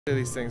Look at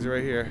these things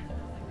right here.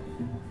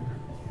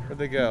 Where'd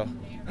they go?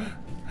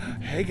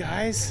 Hey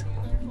guys!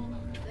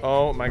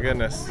 Oh my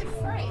goodness.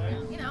 Right,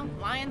 you know,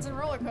 lions and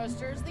roller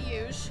coasters, the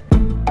huge.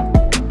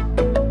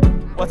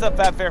 What's up,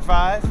 Fat Fair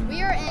 5?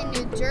 We are in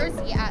New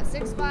Jersey at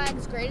Six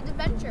Flags Great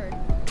Adventure.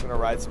 We're gonna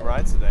ride some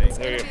rides today. It's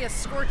gonna be a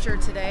scorcher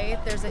today.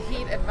 There's a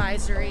heat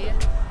advisory.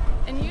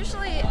 And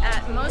usually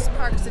at most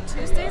parks, a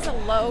Tuesday's a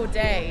low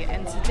day.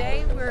 And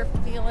today we're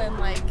feeling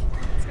like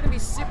it's gonna be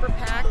super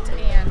packed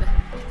and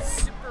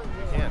super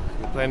warm.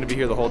 We plan to be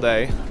here the whole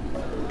day.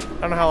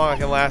 I don't know how long I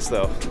can last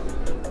though.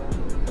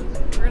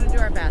 We're gonna do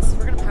our best.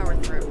 We're gonna power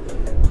through.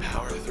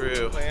 Power through.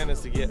 The plan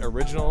is to get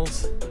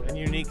originals and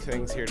unique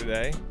things here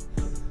today.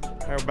 All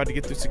right, we're about to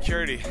get through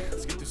security.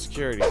 Let's get through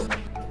security.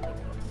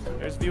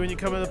 There's a view when you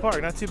come in the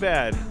park. Not too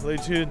bad.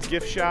 Looney Tunes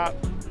gift shop,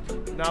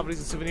 novelties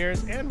and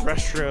souvenirs, and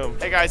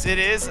restroom. Hey guys, it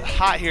is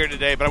hot here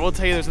today, but I will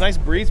tell you there's a nice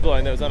breeze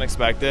blowing that was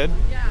unexpected.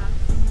 Yeah.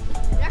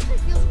 It actually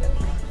feels really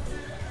nice.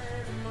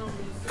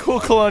 Cool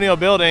colonial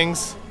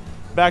buildings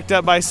backed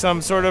up by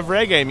some sort of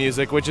reggae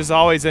music, which is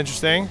always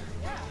interesting.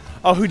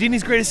 Oh,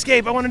 Houdini's Great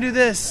Escape. I want to do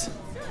this.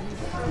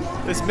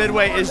 This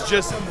Midway is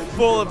just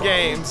full of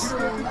games.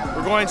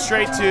 We're going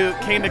straight to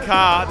King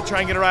Ka to try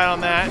and get a ride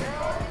on that,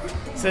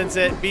 since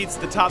it beats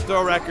the top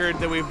thrill record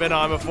that we've been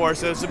on before.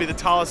 So this will be the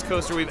tallest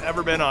coaster we've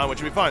ever been on,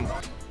 which will be fun.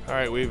 All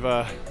right, we've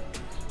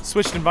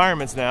switched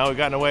environments now. We've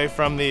gotten away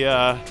from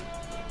the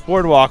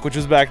boardwalk, which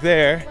was back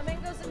there.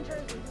 Flamingos in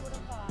Jersey, who would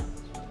have thought?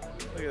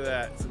 Look at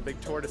that, some big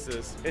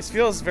tortoises. It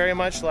feels very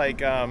much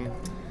like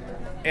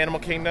Animal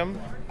Kingdom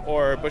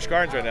or Busch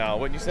Gardens right now,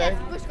 wouldn't you say?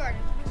 Yes, Busch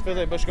Gardens. It feels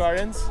like Busch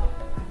Gardens.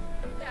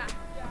 Yeah.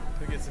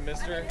 We get some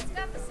mister. It's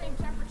got the same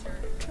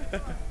temperature.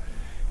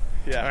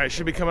 Yeah, all right,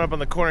 should be coming up on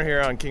the corner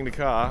here on King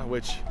Ka,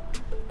 which,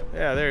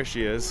 yeah, there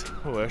she is.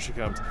 Oh, there she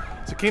comes.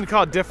 So King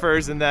Ka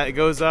differs in that it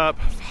goes up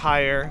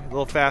higher, a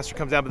little faster,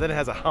 comes down, but then it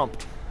has a hump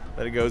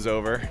that it goes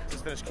over.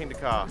 Let's finish King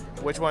Ka.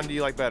 Which one do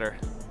you like better?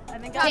 I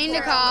think King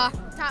Ka.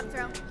 Top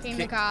Thrill.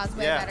 King Ka is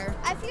way Yeah. better.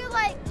 I feel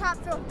like Top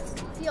Thrill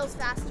feels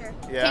faster.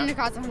 Yeah. King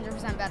Ka is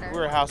 100% better.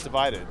 We're house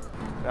divided.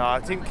 No, I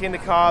think King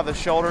Ka, the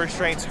shoulder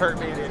restraints hurt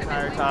me the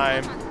entire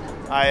time.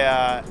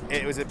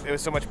 It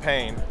was so much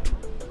pain.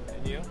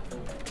 And you?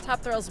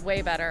 Top Thrill's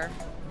way better.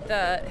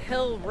 The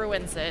hill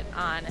ruins it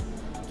on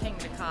King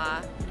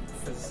Ka.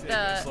 It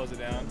slows it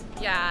down.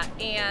 Yeah,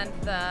 and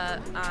the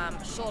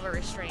shoulder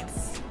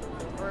restraints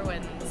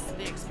ruins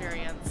the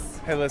experience.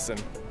 Hey, listen,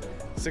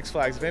 Six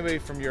Flags, if anybody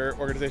from your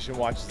organization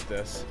watches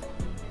this,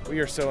 we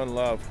are so in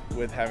love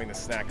with having the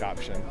snack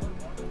option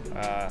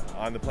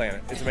on the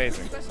planet. It's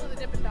amazing. Especially the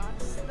Dippin'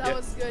 Dots. That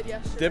was good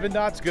yesterday. Dippin'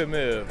 Dots, good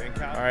move.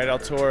 All right, El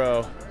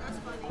Toro,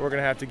 we're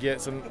gonna have to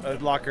get a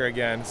locker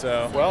again.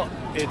 So, well,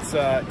 it's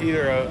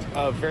either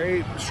a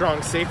very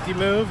strong safety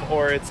move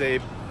or it's a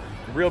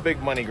real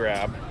big money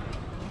grab.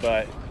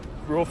 But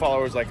rule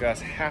followers like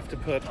us have to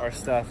put our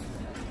stuff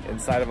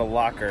inside of a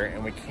locker,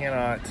 and we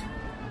cannot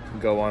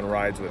go on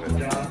rides with it.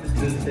 Jonathan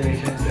to the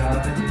station,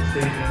 Jonathan to the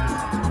station.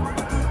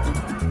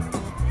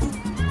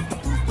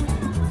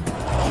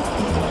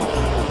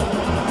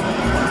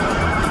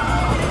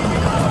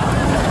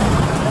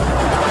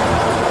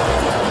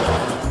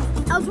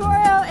 El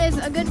Toro is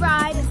a good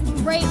ride. It's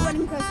a great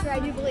wooden coaster. I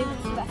do believe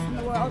it's the best in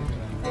the world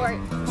for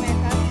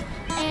America.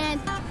 And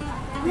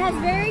it has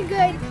very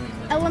good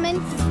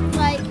elements,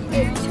 like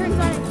it turns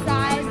on its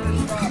side.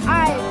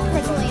 I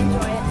personally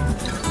enjoy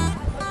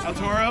it. El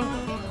Toro?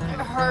 It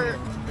hurt.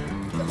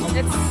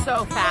 It's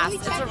so fast.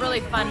 It's a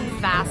really fun,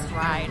 fast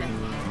ride.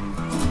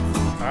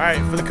 All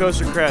right, for the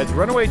coaster creds,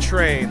 Runaway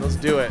Train, let's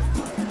do it.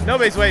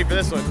 Nobody's waiting for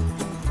this one.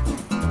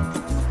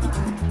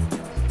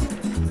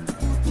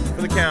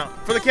 For the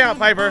count,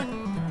 Piper.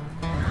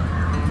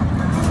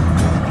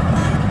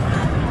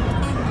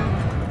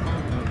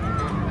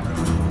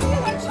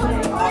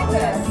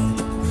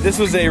 This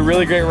was a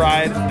really great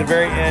ride. The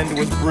very end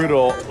was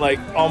brutal, like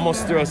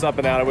almost threw us up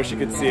and out. I wish you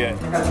could see it.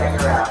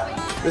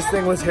 This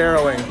thing was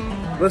harrowing.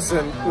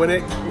 Listen, when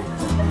it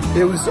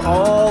was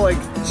all like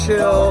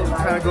chill,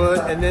 kind of good,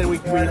 and then we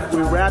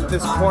wrapped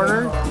this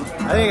corner.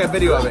 I think I got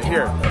video of it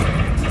here.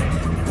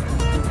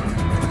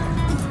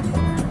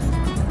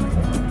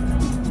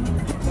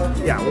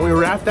 Yeah, when we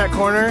wrapped that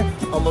corner,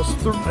 almost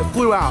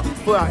flew out.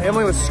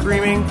 Emily was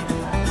screaming,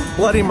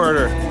 bloody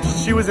murder.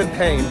 She was in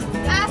pain.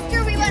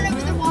 After we went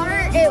over the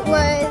water, it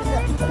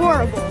was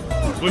horrible.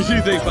 What do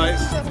you think,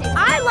 Vice?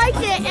 I liked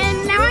it,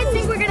 and now I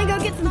think we're gonna go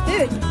get some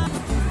food.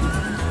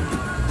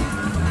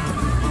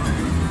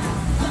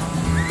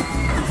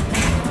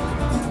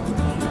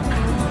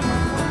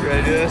 You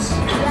ready to do this? Yeah,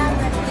 I'm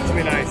ready. It's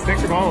gonna be nice.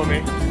 Thanks for going with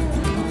me.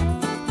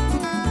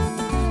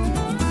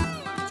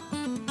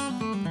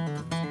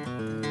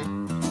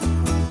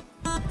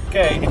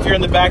 Okay, if you're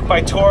in the back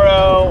by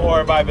Toro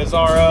or by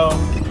Bizarro,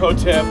 pro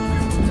tip.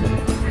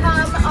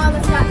 Come on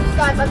the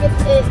Sky Bucket.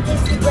 It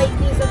gives you great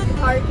views of the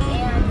park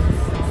and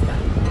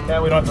stuff. Yeah,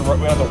 we don't have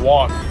to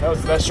walk.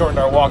 That shortened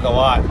our walk a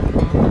lot.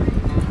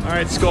 All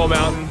right, Skull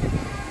Mountain.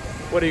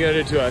 What are you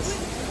gonna do to us?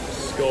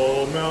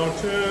 Skull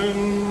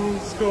Mountain,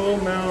 Skull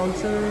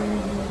Mountain.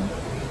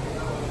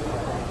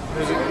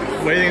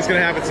 What do you think is going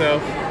to happen, so?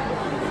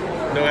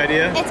 No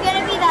idea? It's going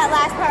to be that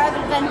last part of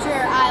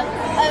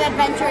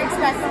Adventure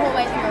Express the whole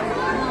way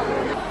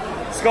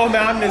through. Skull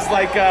Mountain is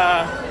like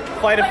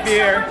Flight of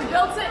Fear. Someone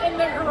built it in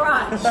their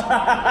garage.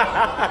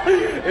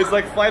 It's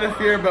like Flight of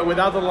Fear, but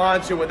without the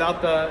launch and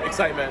without the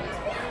excitement.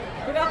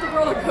 Without the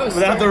roller coaster.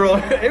 Without the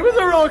roller, it was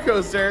a roller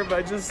coaster,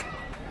 but just,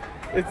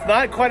 it's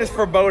not quite as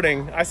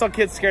foreboding. I saw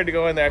kids scared to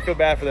go in there. I feel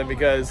bad for them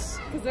because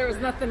there was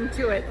nothing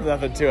to it.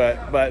 Nothing to it,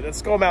 but it's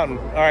Skull Mountain.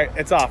 All right,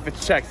 it's off,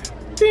 it's checked.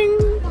 Ding!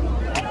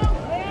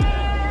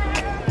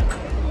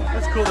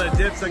 That's cool that it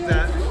dips like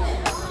that.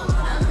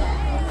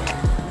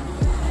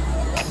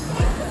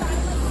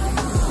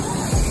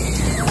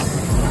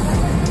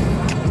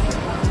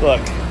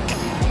 Look,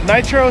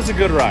 Nitro is a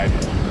good ride.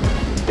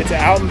 It's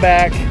out and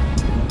back.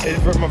 It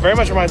very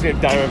much reminds me of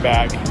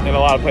Diamondback in a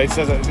lot of places.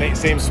 It has that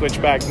same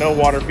switchback, no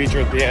water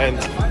feature at the end.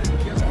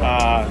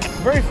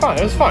 Very fun.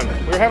 It was fun.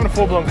 We were having a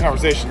full-blown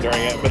conversation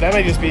during it, but that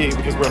may just be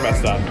because we're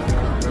messed up.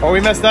 Are we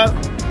messed up?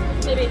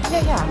 Maybe.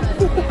 Yeah.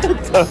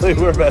 Totally,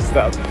 we're messed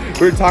up.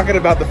 We were talking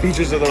about the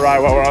features of the ride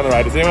while we're on the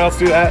ride. Does anyone else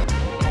do that?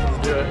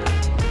 Let's do it.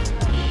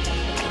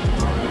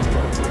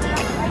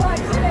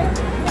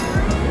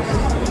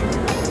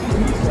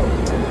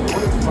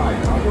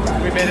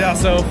 We made it out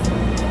so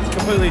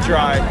completely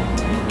dry.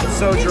 It's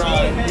so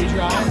dry. Are you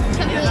dry?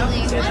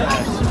 Completely.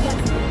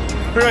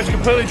 Pretty much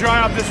completely dry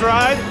off this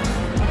ride.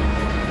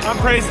 I'm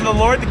praising the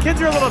Lord. The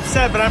kids are a little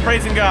upset, but I'm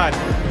praising God.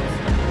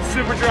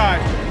 Super dry.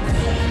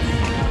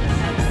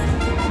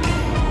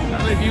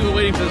 Not many people are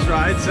waiting for this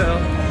ride, so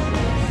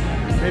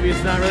maybe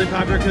it's not really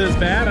popular because it's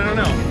bad. I don't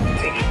know.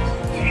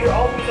 You're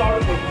always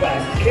armed with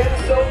facts.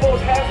 Kids, cell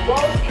phones, have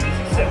balls, keys,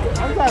 and simple.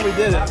 I'm glad we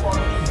did it. I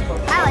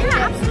like it.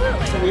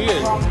 Absolutely. So we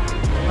did.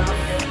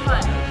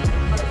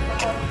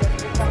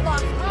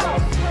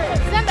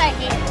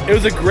 It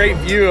was a great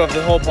view of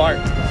the whole park.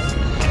 Let's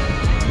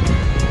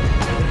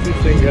see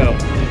this thing go.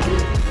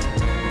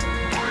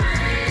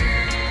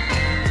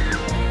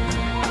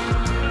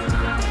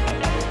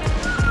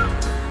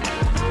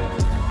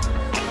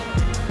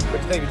 What do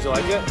you think? Did you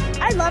like it?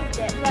 I loved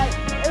it, but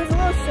it was a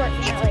little short.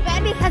 It's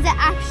bad because it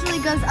actually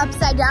goes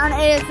upside down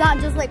and it's not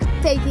just like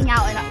faking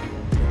out in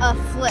a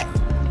flip.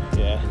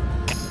 Yeah.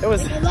 It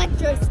was like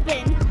electro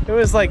spin. It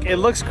was like, it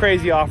looks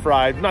crazy off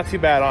ride, not too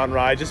bad on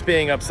ride, just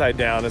being upside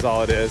down is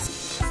all it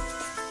is.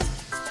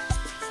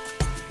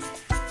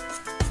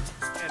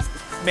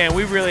 Man,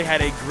 we really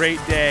had a great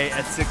day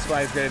at Six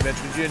Flags Great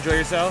Adventure. Did you enjoy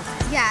yourself?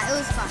 Yeah, it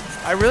was fun.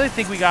 I really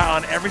think we got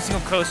on every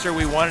single coaster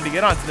we wanted to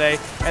get on today,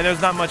 and there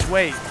was not much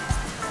wait.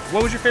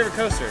 What was your favorite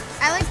coaster?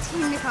 I like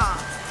Team Nicole.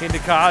 Team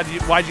Dakar.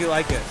 Why'd you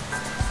like it?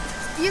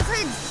 You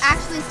could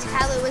actually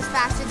tell it was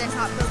faster than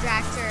Top Thrill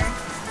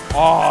Dragster.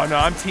 Oh no,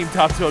 I'm Team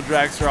Top Thrill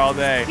Dragster all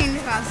day. Team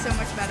Nicole is so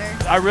much better.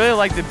 I really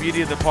like the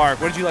beauty of the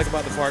park. What did you like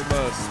about the park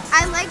most?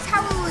 I liked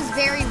how it was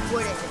very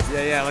wooded.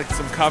 Yeah, like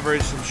some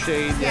coverage, some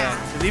shade. Yeah.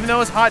 'Cause even though it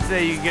was hot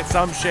today, you could get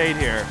some shade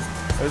here.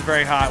 It was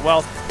very hot.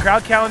 Well,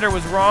 crowd calendar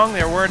was wrong.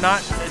 There were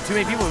not too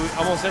many people.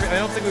 I don't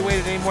think we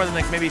waited any more than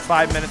like maybe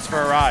 5 minutes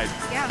for a ride.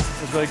 Yeah.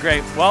 It was really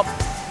great. Well,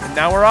 and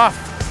now we're off.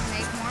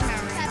 Make more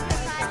memories.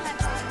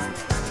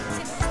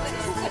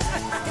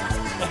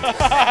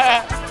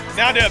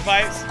 Now do it,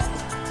 Pipes.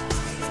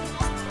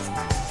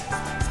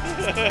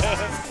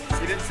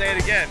 You didn't say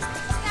it again.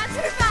 That's